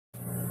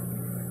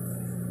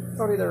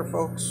Howdy there,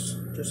 folks.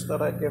 Just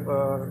thought I'd give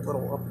a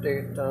little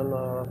update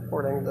on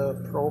porting the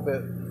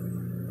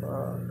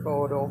ProbeIt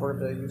code over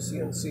to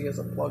Uccnc as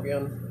a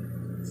plugin.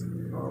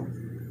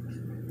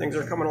 Things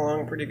are coming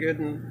along pretty good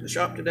in the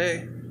shop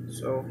today,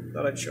 so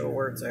thought I'd show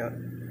where it's at.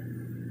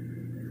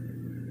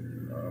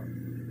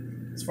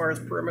 As far as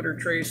perimeter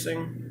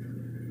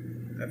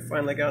tracing, I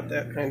finally got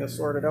that kind of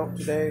sorted out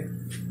today.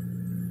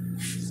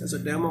 As a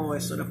demo, I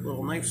set up a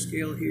little knife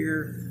scale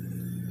here.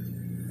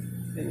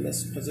 In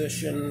this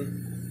position,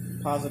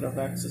 positive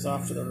X is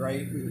off to the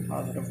right and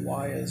positive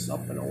Y is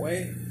up and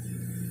away.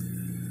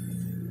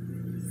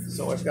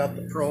 So I've got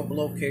the probe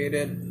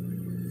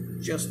located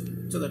just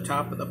to the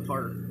top of the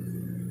part.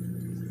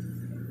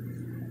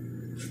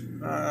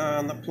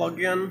 On the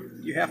plug-in,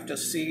 you have to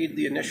seed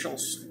the initial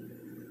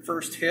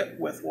first hit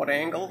with what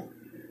angle.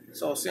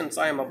 So since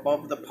I am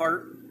above the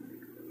part,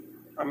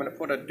 I'm going to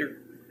put an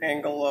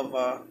angle of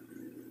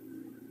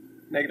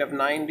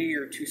 -90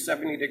 or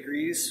 270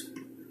 degrees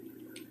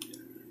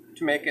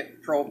to make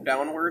it probe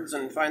downwards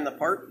and find the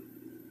part.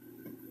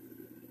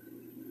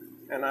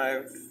 And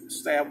I've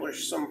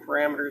established some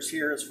parameters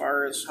here as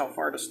far as how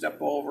far to step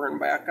over and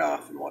back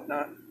off and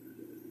whatnot.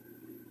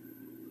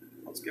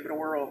 Let's give it a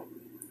whirl.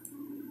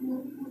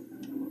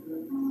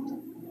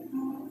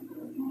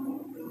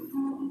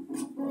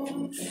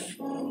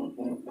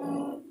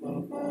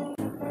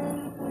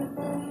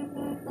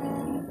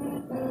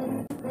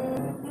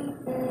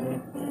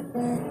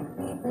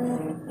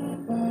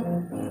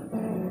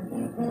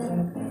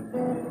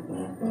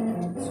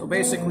 So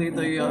basically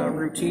the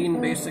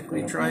routine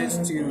tries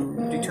to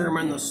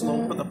determine the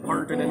slope of the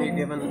part at any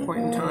given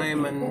point in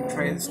time and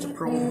tries to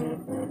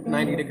probe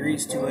 90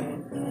 degrees to it.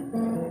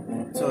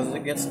 So as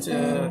it gets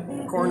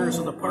to corners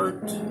of the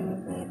part,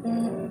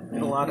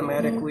 it'll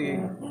automatically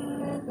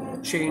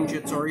change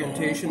its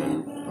orientation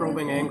and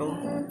probing angle.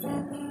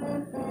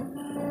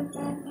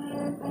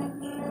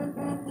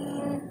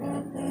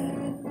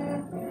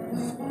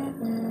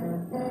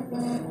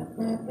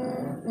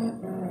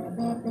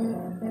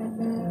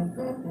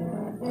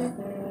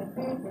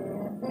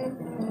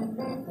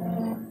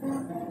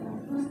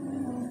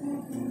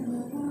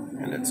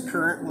 And it's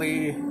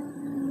currently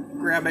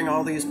grabbing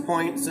all these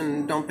points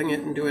and dumping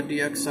it into a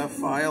DXF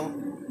file.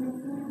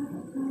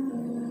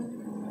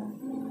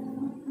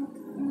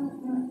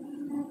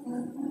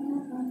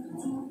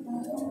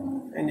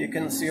 And you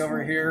can see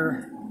over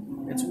here,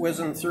 it's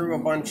whizzing through a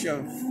bunch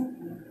of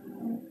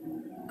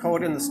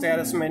code in the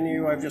status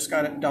menu. I've just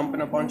got it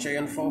dumping a bunch of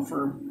info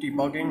for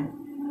debugging.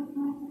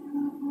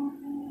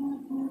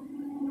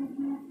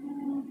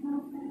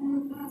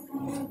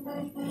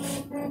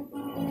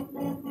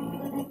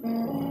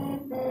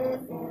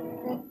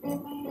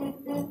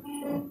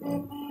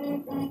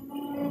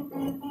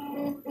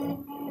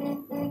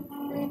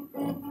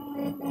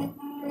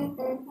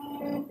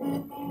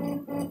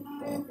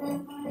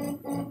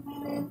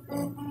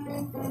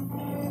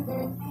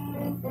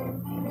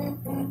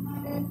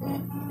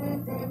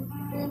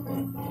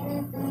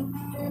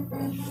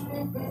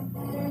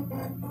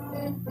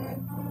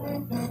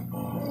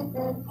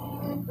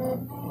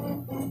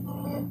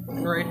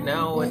 Right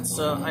now it's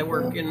I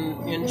work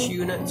in inch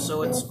units,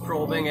 so it's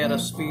probing at a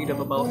speed of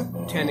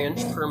about 10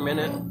 inch per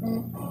minute.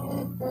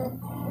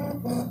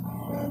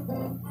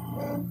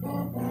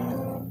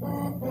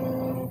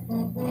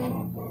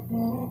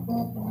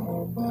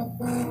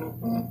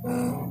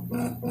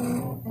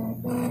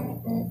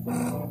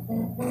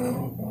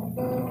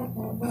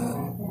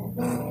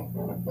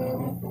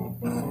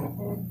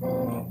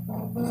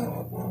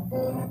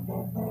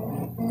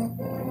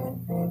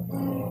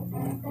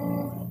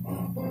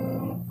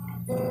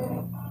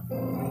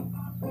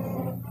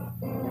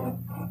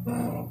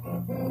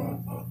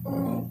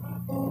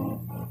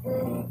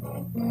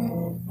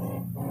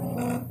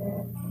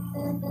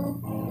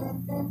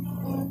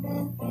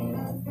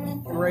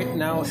 Right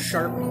now,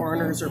 sharp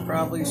corners are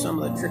probably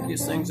some of the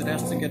trickiest things it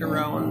has to get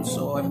around,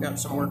 so I've got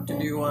some work to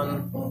do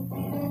on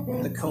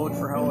the code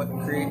for how it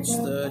creates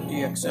the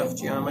DXF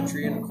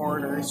geometry in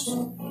corners.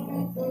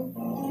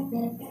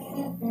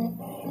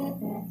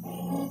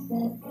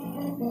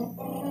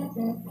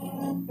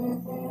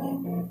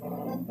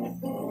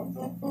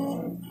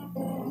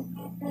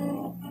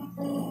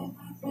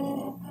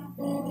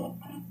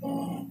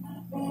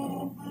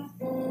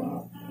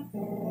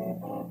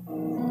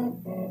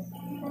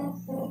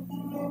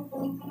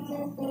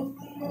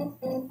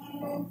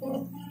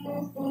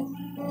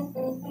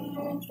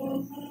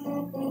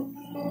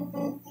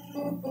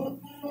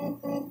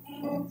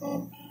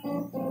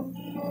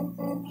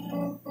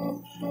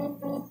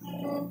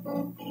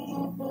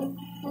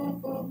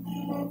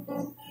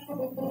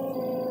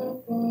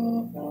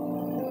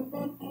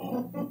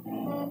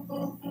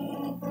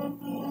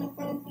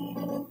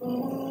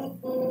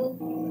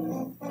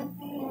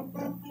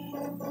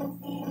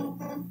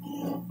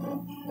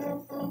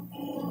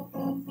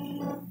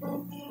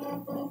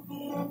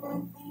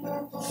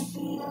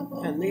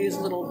 And these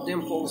little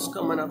dimples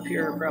coming up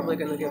here are probably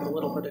going to give it a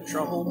little bit of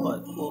trouble,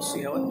 but we'll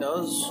see how it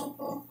does.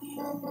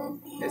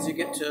 as you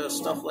get to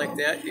stuff like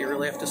that, you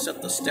really have to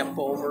set the step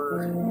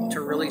over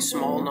to really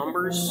small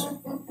numbers.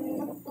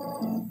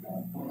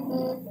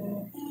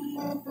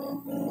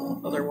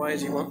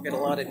 Otherwise, you won't get a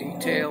lot of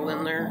detail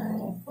in there.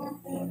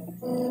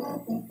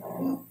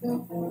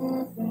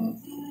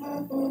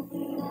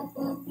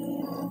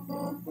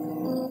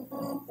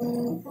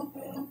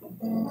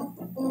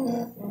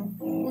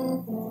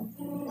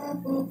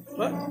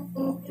 But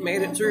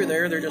made it through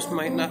there. There just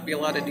might not be a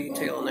lot of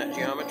detail in that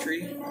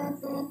geometry.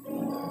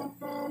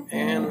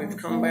 And we've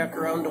come back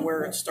around to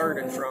where it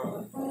started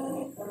from.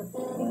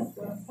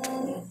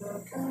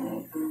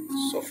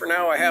 So for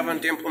now I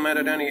haven't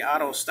implemented any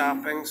auto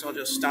stopping, so I'll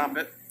just stop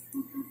it.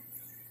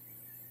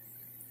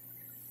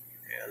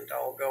 And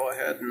I'll go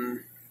ahead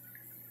and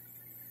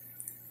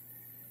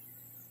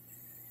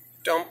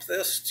dump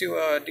this to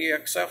a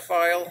DXF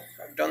file.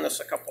 I've done this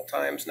a couple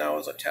times now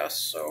as a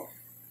test, so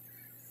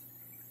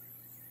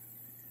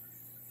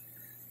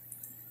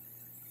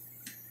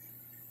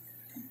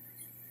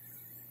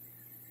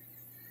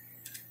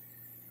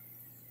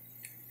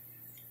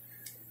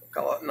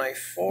call it knife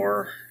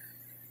 4,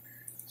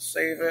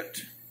 save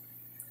it,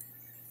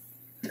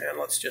 and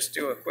let's just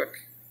do a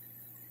quick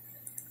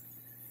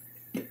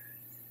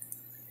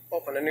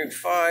open a new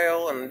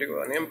file and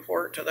do an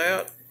import to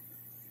that.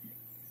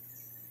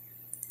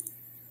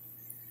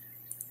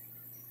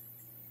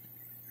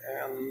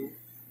 And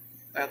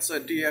that's a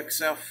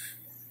DXF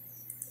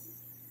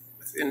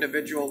with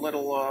individual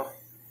little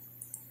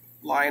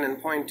line and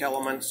point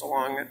elements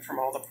along it from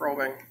all the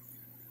probing.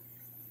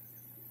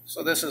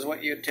 So this is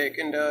what you'd take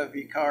into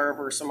VCarve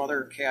or some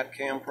other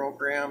CAD/CAM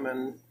program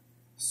and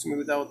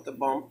smooth out the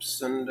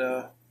bumps and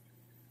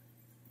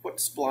put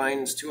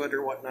splines to it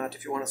or whatnot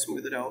if you want to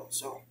smooth it out.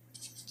 So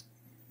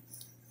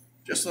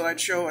just so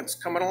I'd show it's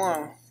coming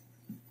along.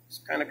 It's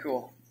kind of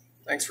cool.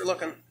 Thanks for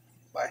looking.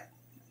 Bye.